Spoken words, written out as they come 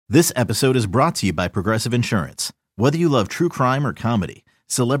This episode is brought to you by Progressive Insurance. Whether you love true crime or comedy,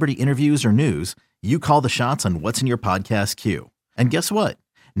 celebrity interviews or news, you call the shots on what's in your podcast queue. And guess what?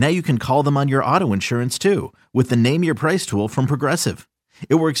 Now you can call them on your auto insurance too with the Name Your Price tool from Progressive.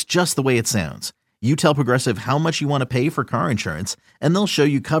 It works just the way it sounds. You tell Progressive how much you want to pay for car insurance, and they'll show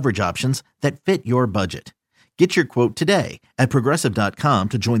you coverage options that fit your budget. Get your quote today at Progressive.com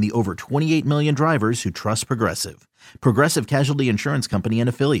to join the over 28 million drivers who trust Progressive. Progressive Casualty Insurance Company and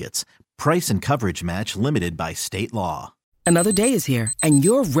Affiliates. Price and coverage match limited by state law. Another day is here, and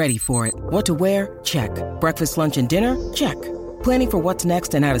you're ready for it. What to wear? Check. Breakfast, lunch, and dinner? Check. Planning for what's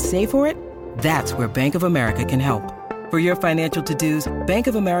next and how to save for it? That's where Bank of America can help. For your financial to-dos, Bank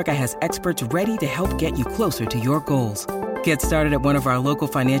of America has experts ready to help get you closer to your goals. Get started at one of our local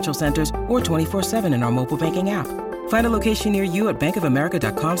financial centers or 24/7 in our mobile banking app. Find a location near you at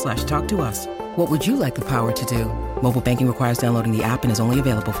bankofamerica.com/talktous. What would you like the power to do? Mobile banking requires downloading the app and is only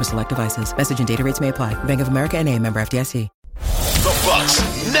available for select devices. Message and data rates may apply. Bank of America N.A., member FDIC. The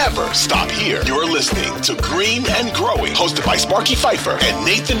Bucks never stop here. You're listening to Green and Growing, hosted by Sparky Fifer and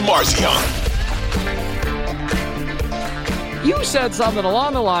Nathan Marzion. You said something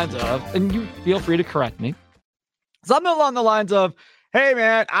along the lines of, and you feel free to correct me, something along the lines of, hey,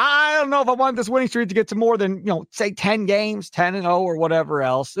 man, I don't know if I want this winning streak to get to more than, say 10 games, 10-0 or whatever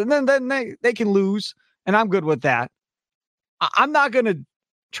else. And then they can lose, and I'm good with that. I'm not going to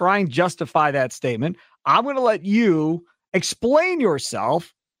try and justify that statement. I'm going to let you explain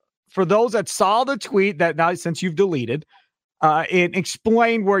yourself for those that saw the tweet that now since you've deleted, and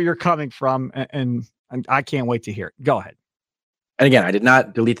explain where you're coming from. And I can't wait to hear it. Go ahead. And again, I did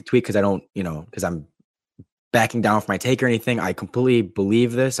not delete the tweet because I don't, because I'm backing down from my take or anything. I completely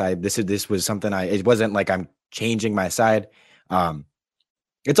believe this. This was something it wasn't like I'm changing my side.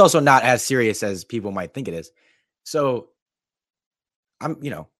 It's also not as serious as people might think it is. So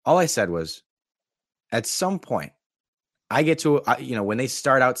all I said was at some point I get to, when they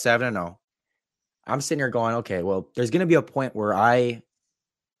start out 7-0, I'm sitting here going, okay, well, there's going to be a point where I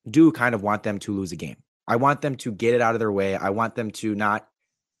do kind of want them to lose a game. I want them to get it out of their way. I want them to not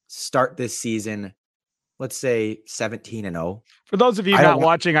start this season, let's say 17-0. For those of you not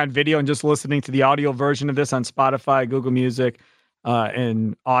watching on video and just listening to the audio version of this on Spotify, Google Music,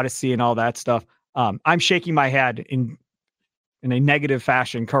 and Odyssey and all that stuff, I'm shaking my head in a negative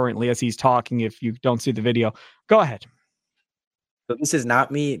fashion currently as he's talking. If you don't see the video, go ahead. So this is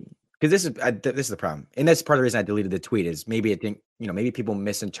not me, because this is the problem, and that's part of the reason I deleted the tweet. Is maybe maybe people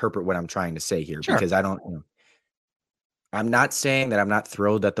misinterpret what I'm trying to say here. Sure. Because I don't. I'm not saying that I'm not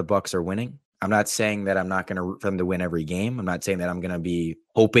thrilled that the Bucks are winning. I'm not saying that I'm not going to root for them to win every game. I'm not saying that I'm going to be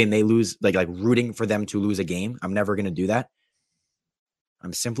hoping they lose, like rooting for them to lose a game. I'm never going to do that.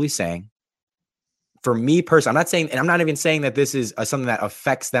 I'm simply saying, for me personally, I'm not saying, and I'm not even saying that this is something that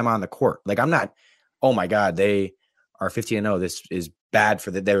affects them on the court. Like, I'm not, oh my God, they are 15-0. This is bad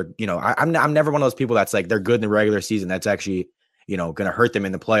for I'm never one of those people that's like, they're good in the regular season. That's actually, going to hurt them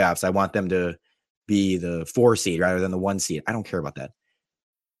in the playoffs. I want them to be the 4 seed rather than the 1 seed. I don't care about that.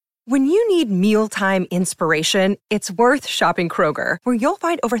 When you need mealtime inspiration, it's worth shopping Kroger, where you'll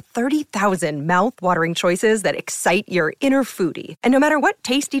find over 30,000 mouth-watering choices that excite your inner foodie. And no matter what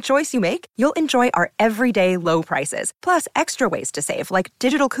tasty choice you make, you'll enjoy our everyday low prices, plus extra ways to save, like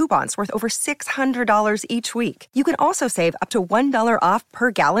digital coupons worth over $600 each week. You can also save up to $1 off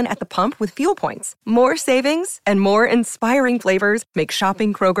per gallon at the pump with fuel points. More savings and more inspiring flavors make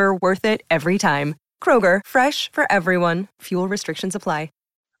shopping Kroger worth it every time. Kroger, fresh for everyone. Fuel restrictions apply.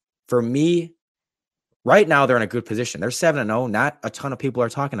 For me, right now, they're in a good position. They're 7-0. Not a ton of people are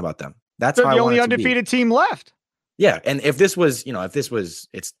talking about them. That's they're the only undefeated team left. Yeah. And if this was,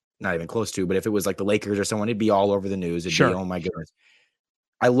 it's not even close to, but if it was like the Lakers or someone, it'd be all over the news. It'd be, oh my goodness.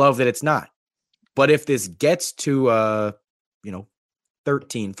 I love that it's not. But if this gets to,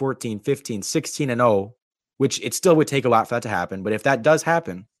 13, 14, 15, 16-0, which it still would take a lot for that to happen. But if that does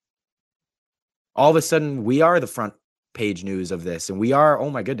happen, all of a sudden we are the front page news of this, and we are, oh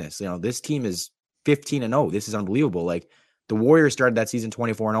my goodness, this team is 15-0. This is unbelievable. Like, the Warriors started that season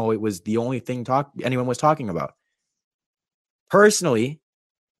 24-0. It was the only thing anyone was talking about. Personally,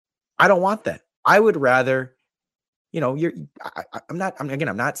 I don't want that. I would rather, I'm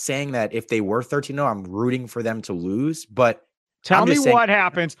not saying that if they were 13-0, I'm rooting for them to lose, but tell me what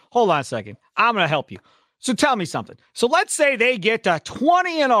happens. Hold on a second. I'm going to help you. So tell me something. So let's say they get to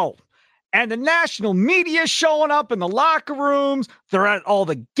 20-0 and the national media showing up in the locker rooms. They're at all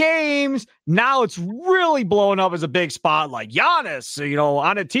the games. Now it's really blowing up as a big spotlight. Giannis,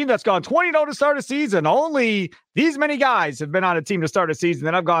 on a team that's gone 20-0 to start a season. Only these many guys have been on a team to start a season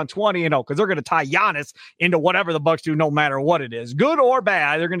that have gone 20-0 because they're going to tie Giannis into whatever the Bucks do, no matter what it is, good or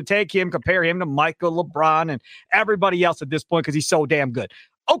bad. They're going to take him, compare him to Michael, LeBron, and everybody else at this point because he's so damn good.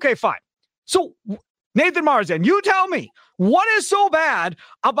 Okay, fine. So Nathan Marzian, you tell me, what is so bad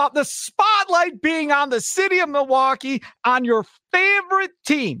about the spotlight being on the city of Milwaukee, on your favorite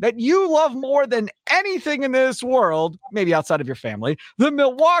team that you love more than anything in this world, maybe outside of your family, the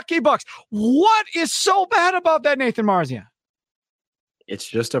Milwaukee Bucks? What is so bad about that, Nathan Marzian? It's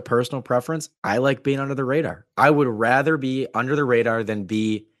just a personal preference. I like being under the radar. I would rather be under the radar than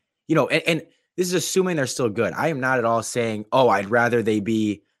be, and this is assuming they're still good. I am not at all saying, I'd rather they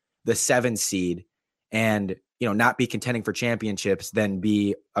be the 7 seed and, not be contending for championships than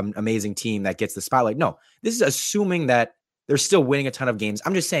be an amazing team that gets the spotlight. No, this is assuming that they're still winning a ton of games.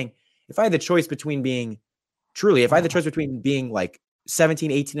 I'm just saying, if I had the choice between being like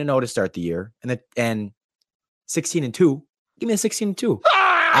 17-18-0 to start the year and 16-2, give me a 16-2.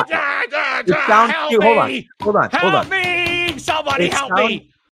 Help me! Somebody help me!